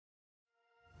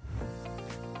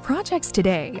Projects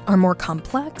today are more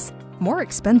complex, more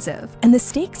expensive, and the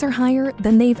stakes are higher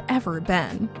than they've ever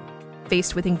been.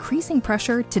 Faced with increasing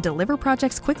pressure to deliver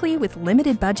projects quickly with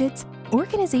limited budgets,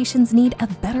 organizations need a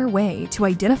better way to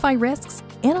identify risks,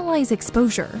 analyze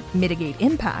exposure, mitigate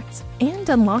impacts, and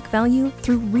unlock value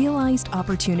through realized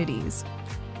opportunities.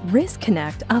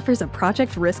 Riskonnect offers a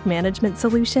project risk management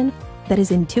solution that is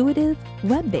intuitive,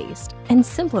 web-based, and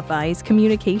simplifies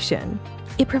communication.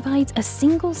 It provides a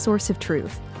single source of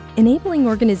truth, enabling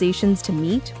organizations to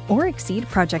meet or exceed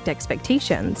project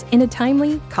expectations in a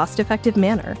timely, cost-effective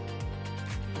manner.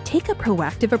 Take a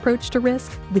proactive approach to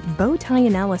risk with bow tie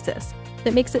analysis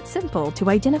that makes it simple to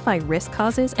identify risk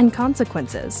causes and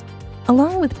consequences,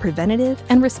 along with preventative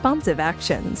and responsive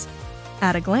actions.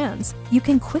 At a glance, you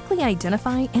can quickly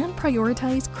identify and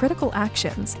prioritize critical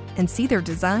actions and see their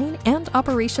design and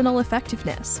operational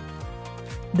effectiveness.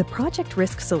 The project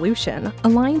risk solution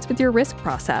aligns with your risk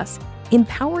process,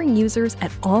 empowering users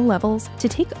at all levels to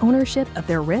take ownership of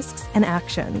their risks and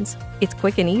actions. It's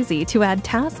quick and easy to add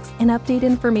tasks and update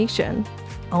information.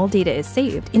 All data is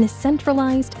saved in a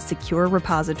centralized, secure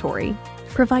repository,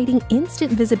 providing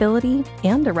instant visibility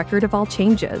and a record of all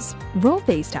changes.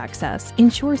 Role-based access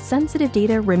ensures sensitive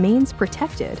data remains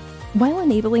protected while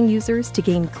enabling users to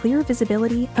gain clear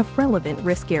visibility of relevant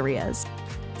risk areas.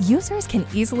 Users can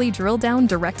easily drill down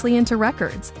directly into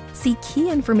records, see key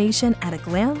information at a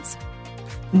glance,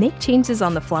 make changes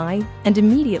on the fly, and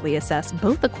immediately assess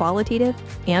both the qualitative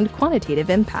and quantitative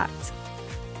impacts.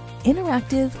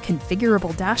 Interactive,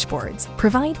 configurable dashboards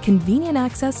provide convenient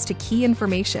access to key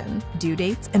information, due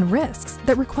dates, and risks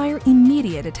that require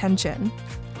immediate attention.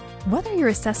 Whether you're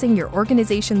assessing your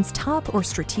organization's top or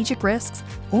strategic risks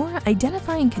or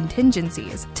identifying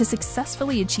contingencies to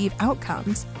successfully achieve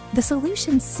outcomes, the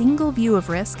solution's single view of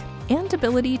risk and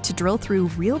ability to drill through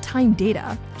real-time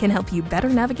data can help you better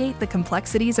navigate the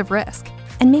complexities of risk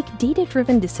and make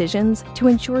data-driven decisions to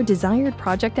ensure desired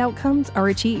project outcomes are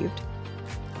achieved.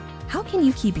 How can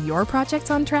you keep your projects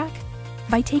on track?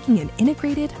 By taking an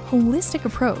integrated, holistic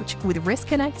approach with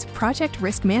Riskonnect's project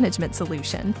risk management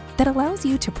solution that allows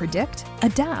you to predict,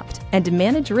 adapt, and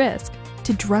manage risk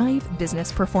to drive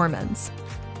business performance.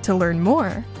 To learn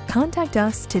more, contact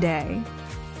us today.